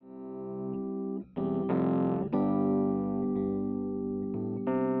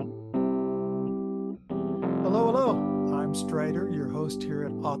I'm Strider, your host here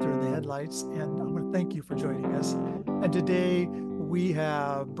at Author in the Headlights, and I want to thank you for joining us. And today we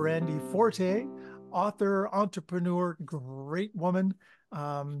have Brandi Forte, author, entrepreneur, great woman.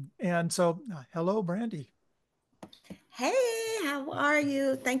 Hello, Brandi. Hey, how are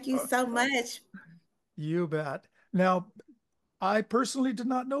you? Thank you Uh, so much. You bet. Now, I personally did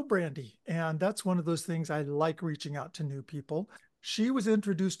not know Brandi, and that's one of those things I like reaching out to new people. She was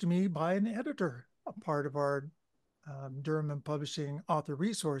introduced to me by an editor, a part of our Durham and Publishing author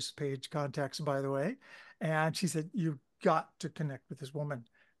resource page contacts, by the way. And she said, "You've got to connect with this woman.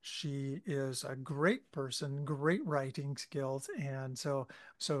 She is a great person, great writing skills." And so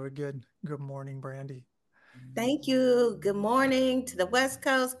again, good morning, Brandi. Thank you. Good morning to the West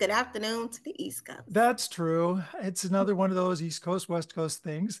Coast. Good afternoon to the East Coast. That's true. It's another one of those East Coast, West Coast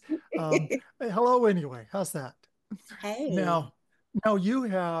things. Hello, anyway. How's that? Hey, Now, now you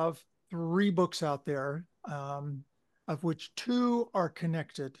have three books out there, of which two are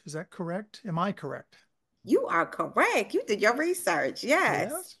connected. Is that correct? Am I correct? you are correct. You did your research.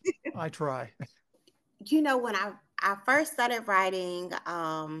 Yes. Yes, I try. When I first started writing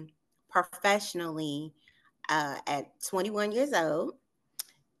professionally at 21 years old,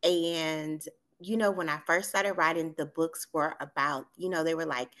 and when I first started writing, the books were about, they were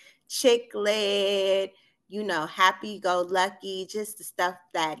like chick lit, happy go lucky, just the stuff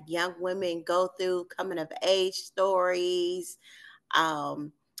that young women go through, coming of age stories.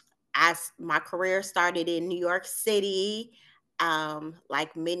 Um, as my career started in New York City,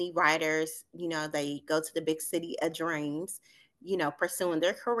 like many writers, they go to the big city of dreams, pursuing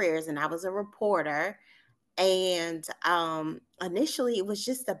their careers, and I was a reporter. And initially it was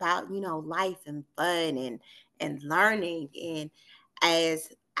just about life and fun and learning. And as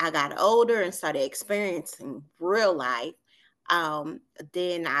I got older and started experiencing real life, um,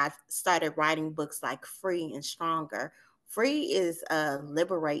 then I started writing books like Free and Stronger. Free is a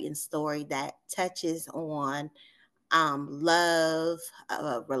liberating story that touches on love,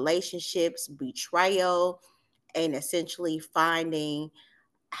 relationships, betrayal, and essentially finding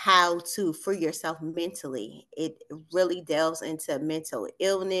how to free yourself mentally. It really delves into mental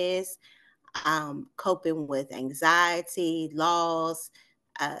illness, coping with anxiety, loss,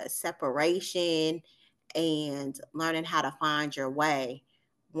 separation, and learning how to find your way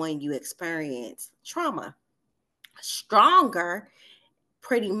when you experience trauma. Stronger,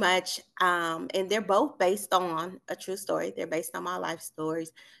 pretty much, and they're both based on a true story. They're based on my life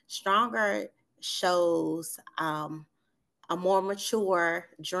stories. Stronger shows a more mature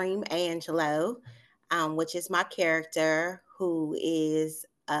Dream Angelo, which is my character, who is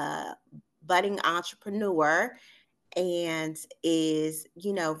a budding entrepreneur and is,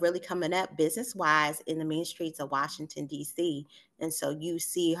 really coming up business wise in the mean streets of Washington, D.C. And so you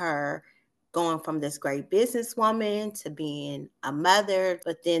see her going from this great businesswoman to being a mother,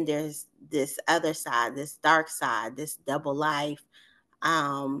 but then there's this other side, this dark side, this double life,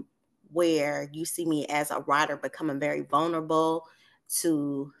 um, where you see me as a writer becoming very vulnerable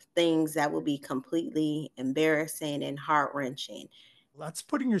to things that will be completely embarrassing and heart wrenching. That's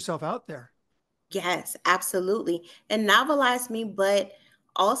putting yourself out there. Yes, absolutely. And novelized me, but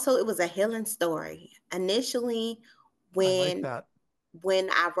also it was a healing story. Initially, I like when that.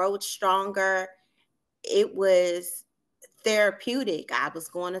 I wrote Stronger, it was therapeutic. I was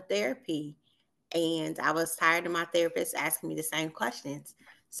going to therapy and I was tired of my therapist asking me the same questions.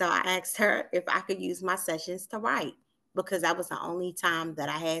 So I asked her if I could use my sessions to write because that was the only time that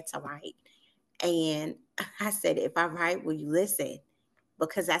I had to write. And I said, if I write, will you listen?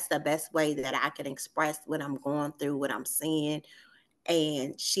 Because that's the best way that I can express what I'm going through, what I'm seeing.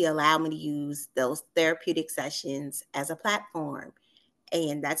 And she allowed me to use those therapeutic sessions as a platform.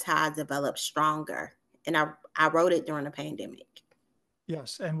 And that's how I developed Stronger. And I wrote it during the pandemic.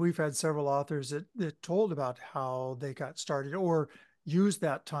 Yes, and we've had several authors that told about how they got started or used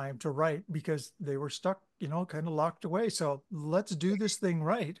that time to write because they were stuck, kind of locked away. So let's do this thing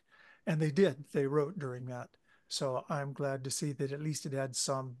right. And they did. They wrote during that. So I'm glad to see that at least it had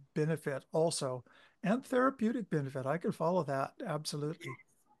some benefit also and therapeutic benefit. I can follow that. Absolutely.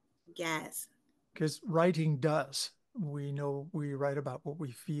 Yes. Because writing does. We know we write about what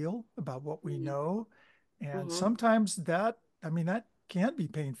we feel, about what we know. And Mm-hmm. sometimes that can be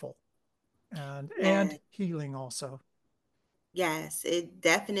painful and Yes. healing also. Yes, it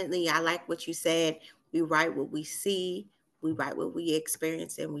definitely, I like what you said. We write what we see, we write what we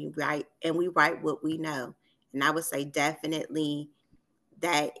experience, and we write what we know. And I would say definitely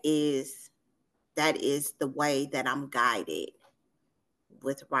that is the way that I'm guided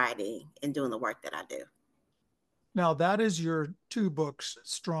with writing and doing the work that I do. Now, that is your two books,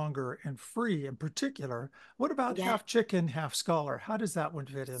 Stronger and Free in particular. What about Yeah. Half Chicken, Half Scholar? How does that one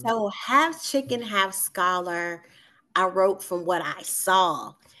fit in there? So half chicken, half scholar, I wrote from what I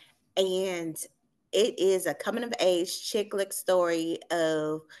saw. And it is a coming of age chick lit story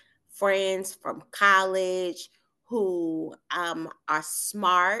of friends from college who are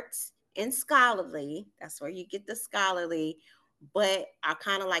smart and scholarly. That's where you get the scholarly, but are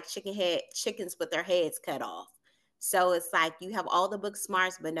kind of like chickens with their heads cut off. So it's like you have all the book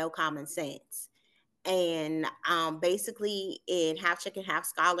smarts, but no common sense. And basically, in Half Chicken, Half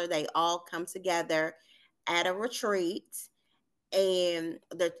Scholar, they all come together at a retreat, and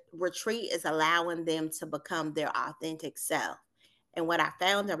the retreat is allowing them to become their authentic self. And what I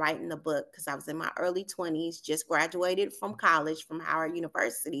found in writing the book, because I was in my early 20s, just graduated from college from Howard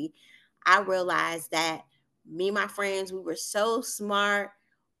University, I realized that me and my friends, we were so smart,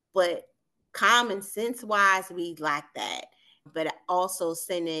 but common sense wise, we lack that. But also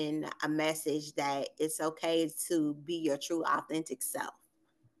sending a message that it's okay to be your true authentic self.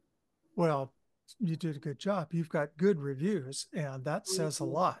 Well, you did a good job. You've got good reviews, and that says a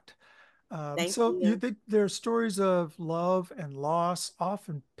Mhm. lot. Thank So you you. think there are stories of love and loss,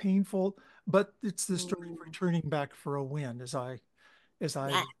 often painful, but it's the story of Mm. returning back for a win, as I Yes,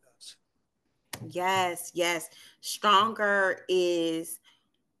 read those. yes, yes. Stronger is,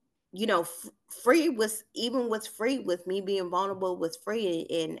 free was, even was free with me being vulnerable was free,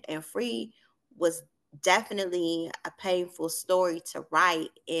 and free was definitely a painful story to write.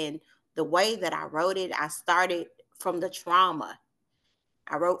 And the way that I wrote it, I started from the trauma.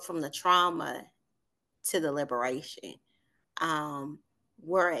 I wrote from the trauma to the liberation. Um,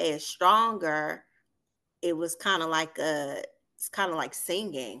 Whereas stronger, it was kind of like it's kind of like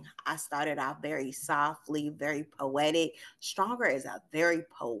singing. I started off very softly, very poetic. Stronger is a very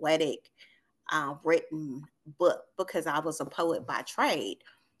poetic written book because I was a poet by trade.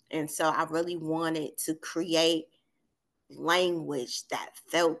 And so I really wanted to create language that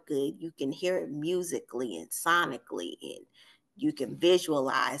felt good. You can hear it musically and sonically, and you can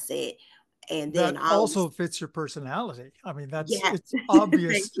visualize it. And then That always, also fits your personality. I mean, that's yes, it's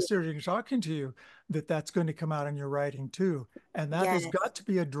obvious thank you. sitting talking to you that that's going to come out in your writing too. And that has Yes, got to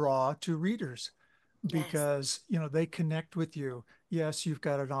be a draw to readers yes, because, they connect with you. Yes, you've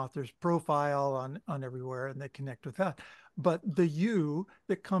got an author's profile on everywhere and they connect with that. But the you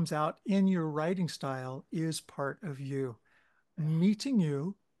that comes out in your writing style is part of you. Meeting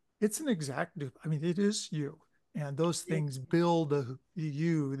you, it's an exact dupe. I mean, it is you. And those thank things build the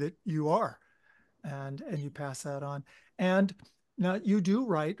you that you are, and you pass that on. And now you do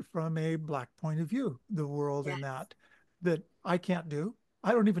write from a black point of view, the world you. in that I can't do.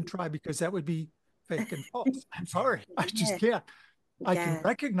 I don't even try because that would be fake and false. I'm sorry. I just Yes, can't. I can yes.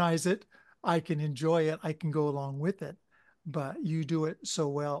 recognize it. I can enjoy it. I can go along with it. But you do it so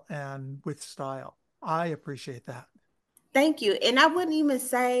well and with style. I appreciate that. Thank you. And I wouldn't even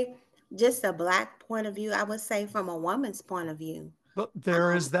say just a black point of view. I would say from a woman's point of view. But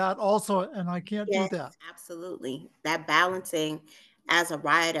there Um, is that also, and I can't do yes, that. absolutely. That balancing as a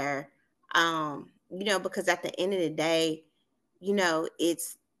writer, because at the end of the day,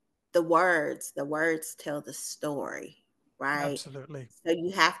 it's the words. The words tell the story, right? Absolutely. So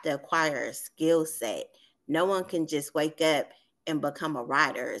you have to acquire a skill set. No one can just wake up and become a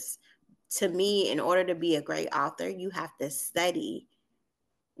writer. To me, in order to be a great author, you have to study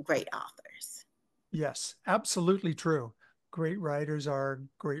great authors. Yes, absolutely true. Great writers are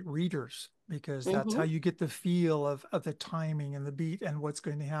great readers because that's how Mhm. you get the feel of the timing and the beat and what's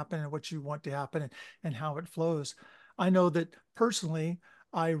going to happen and what you want to happen and how it flows. I know that personally,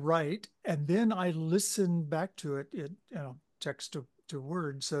 I write and then I listen back to it, text to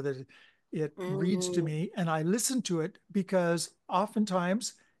word so that it reads to Mm, me and I listen to it because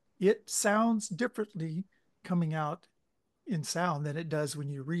oftentimes it sounds differently coming out in sound than it does when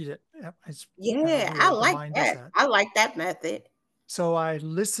you read it. It's kind of yeah, I weird. The like mind does that. that. I like that method. So I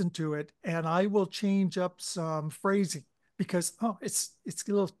listen to it and I will change up some phrasing because it's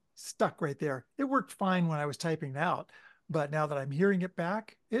a little stuck right there. It worked fine when I was typing it out, but now that I'm hearing it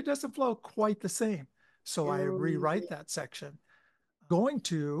back, it doesn't flow quite the same. So I Mm, rewrite that section. Going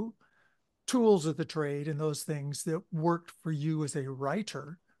to tools of the trade and those things that worked for you as a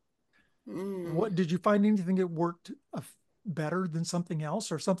writer. mm. What did you find anything that worked better than something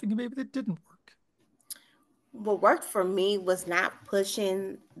else or something maybe that didn't work? What worked for me was not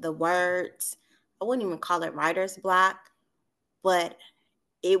pushing the words. I wouldn't even call it writer's block, but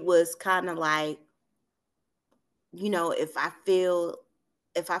it was kind of like, if I feel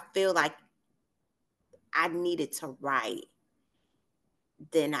like I needed to write,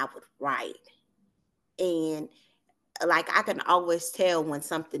 then I would write. And like I can always tell when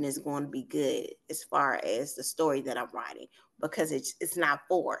something is going to be good as far as the story that I'm writing, because it's not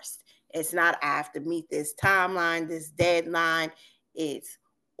forced. It's not I have to meet this timeline, this deadline. It's,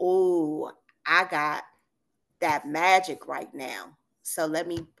 oh, I got that magic right now. So let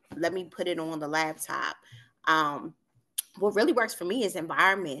me put it on the laptop. Um, what really works for me is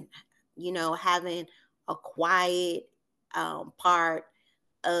environment. Having a quiet part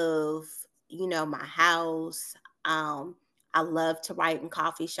of my house. Um, I love to write in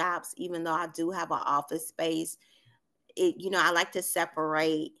coffee shops, even though I do have an office space. I like to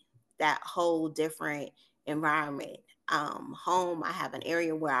separate that whole different environment. Home, I have an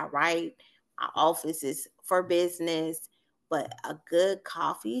area where I write. My office is for business, but a good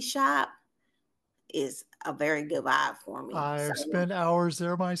coffee shop is a very good vibe for me. So I've spent hours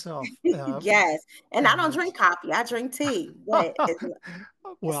there myself. yes, and I don't And drink coffee. I drink tea, but it's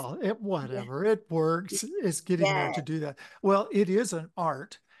well, it yeah, whatever. It works. It's getting there to yes, do that. Well, it is an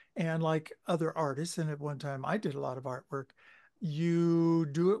art. And like other artists, and at one time I did a lot of artwork, you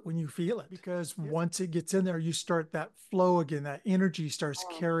do it when you feel it because once it gets in there, you start that flow again. That energy starts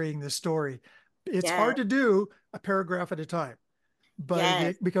carrying the story. It's hard yes, to do a paragraph at a time, but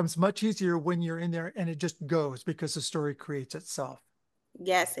yes, it becomes much easier when you're in there and it just goes because the story creates itself.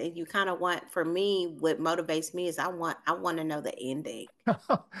 yes. And you kind of want, for me, what motivates me is I want to know the ending.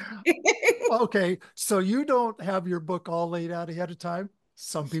 Okay, so you don't have your book all laid out ahead of time.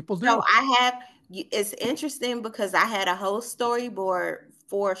 Some people So do. it's interesting because I had a whole storyboard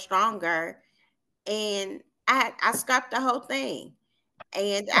for Stronger, and I scrapped the whole thing.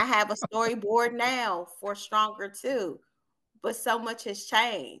 And I have a storyboard now for Stronger too, but so much has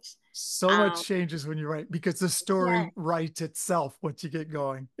changed. So Um, much changes when you write because the yeah, story writes itself once you get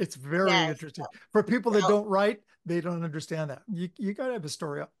going. It's very yes. interesting. For people that So, don't write, they don't understand that. You got to have a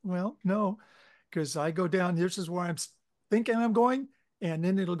story. Well, no, because I go down, this is where I'm thinking I'm going, and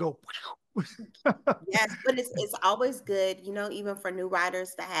then it'll go. yes, but it's always good, even for new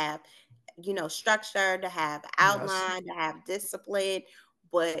writers to have, structure, to have Yes, outline, to have discipline,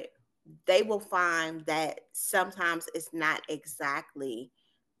 but they will find that sometimes it's not exactly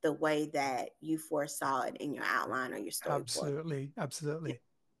the way that you foresaw it in your outline or your storyboard. absolutely. Absolutely.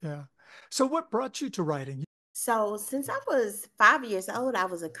 Yeah. So, what brought you to writing? So, since I was 5 years old, I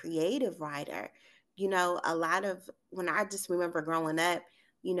was a creative writer. A lot of when I just remember growing up,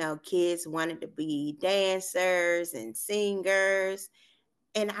 kids wanted to be dancers and singers,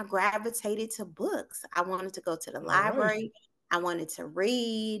 and I gravitated to books. I wanted to go to the All right. library. I wanted to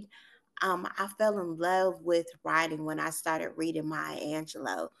read. I fell in love with writing when I started reading Maya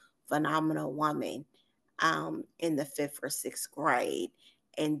Angelou, Phenomenal Woman, in the fifth or sixth grade.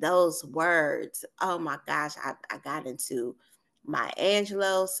 And those words, oh my gosh, I got into Maya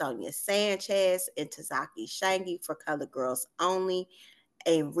Angelou, Sonia Sanchez, and Tazaki Shangi for Colored Girls Only.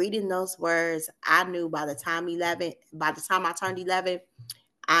 And reading those words, I knew by the time I turned 11,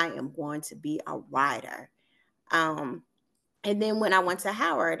 I am going to be a writer. Um, and then when I went to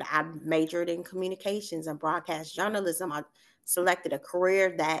Howard, I majored in communications and broadcast journalism. I selected a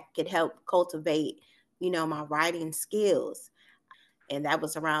career that could help cultivate, my writing skills. And that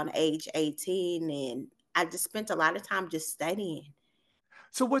was around age 18. And I just spent a lot of time just studying.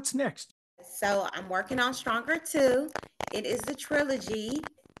 So, what's next? So I'm working on Stronger 2. It is a trilogy.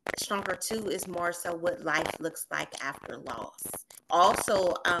 Stronger 2 is more so what life looks like after loss.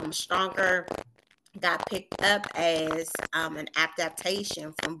 Also, Stronger got picked up as an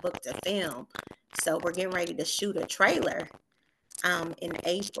adaptation from book to film. So we're getting ready to shoot a trailer in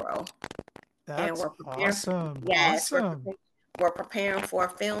April, and That's we're preparing. awesome. Yes, Awesome. we're preparing for a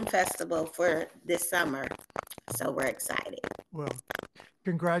film festival for this summer. So we're excited. Well,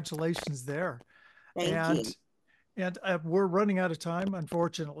 congratulations there. Thank you. And we're running out of time,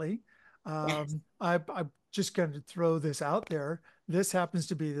 unfortunately. Yes. I'm just going to throw this out there. This happens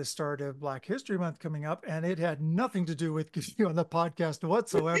to be the start of Black History Month coming up, and it had nothing to do with you on the podcast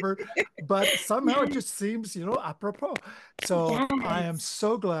whatsoever. But somehow it Yes. just seems, apropos. So I am Yes.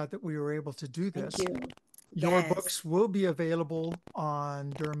 so glad that we were able to do Thank this. you. Your Yes. books will be available on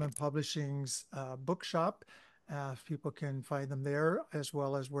Durham Publishing's bookshop. If people can find them there, as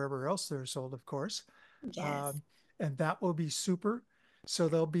well as wherever else they're sold, of course. Yes. Um, and that will be super. So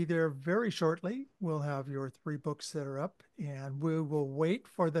they'll be there very shortly. We'll have your 3 books that are up, and we will wait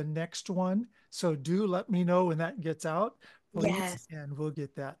for the next one. So do let me know when that gets out, please, Yes. and we'll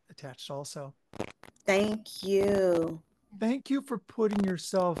get that attached also. Thank you. Thank you for putting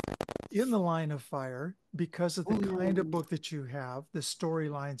yourself in the line of fire because of the kind of Mm. book that you have, the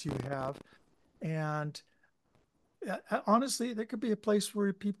storylines you have, and honestly, there could be a place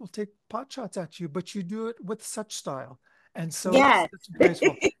where people take pot shots at you, but you do it with such style and so Yes. such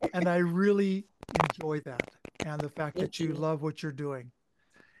graceful. And I really enjoy that. And the fact that Thank you you. love what you're doing.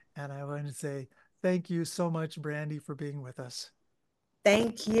 And I want to say thank you so much, Brandy, for being with us.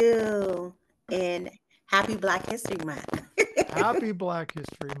 Thank you. And happy Black History Month. Happy Black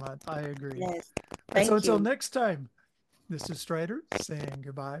History Month. I agree. Yes. And so Thank until you. next time, this is Strider saying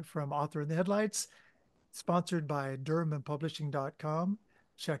goodbye from Author in the Headlights, sponsored by DurhamandPublishing.com.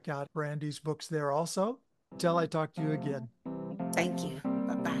 Check out Brandy's books there also. Till I talk to you again. Thank you.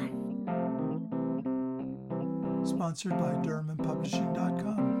 Bye bye. Sponsored by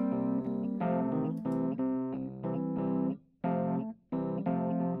DurhamandPublishing.com.